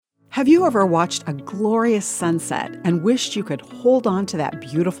Have you ever watched a glorious sunset and wished you could hold on to that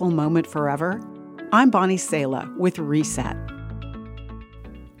beautiful moment forever? I'm Bonnie Sala with Reset.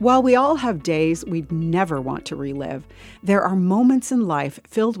 While we all have days we'd never want to relive, there are moments in life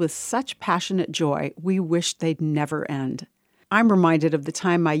filled with such passionate joy we wish they'd never end. I'm reminded of the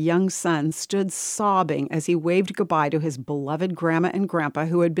time my young son stood sobbing as he waved goodbye to his beloved grandma and grandpa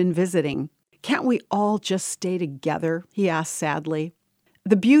who had been visiting. "Can't we all just stay together?" he asked sadly.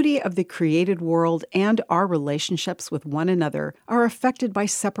 The beauty of the created world and our relationships with one another are affected by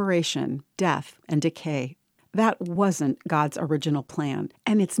separation, death, and decay. That wasn't God's original plan,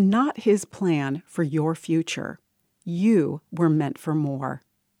 and it's not His plan for your future. You were meant for more.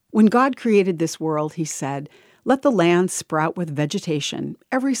 When God created this world, He said, "Let the land sprout with vegetation,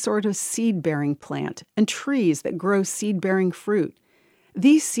 every sort of seed-bearing plant, and trees that grow seed-bearing fruit.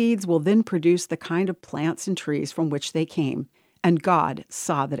 These seeds will then produce the kind of plants and trees from which they came. And God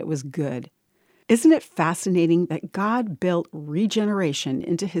saw that it was good." Isn't it fascinating that God built regeneration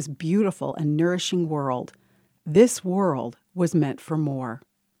into His beautiful and nourishing world? This world was meant for more.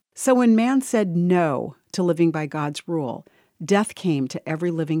 So when man said no to living by God's rule, death came to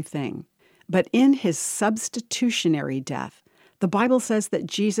every living thing. But in His substitutionary death, the Bible says that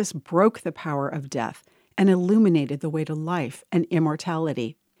Jesus broke the power of death and illuminated the way to life and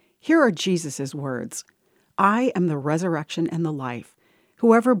immortality. Here are Jesus' words. "I am the resurrection and the life.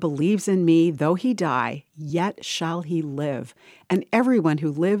 Whoever believes in me, though he die, yet shall he live. And everyone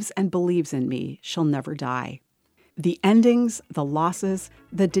who lives and believes in me shall never die." The endings, the losses,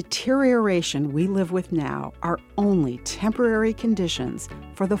 the deterioration we live with now are only temporary conditions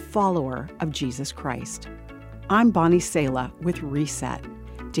for the follower of Jesus Christ. I'm Bonnie Sala with Reset.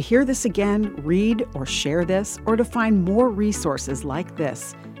 To hear this again, read or share this, or to find more resources like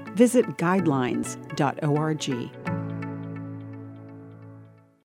this, visit guidelines.org.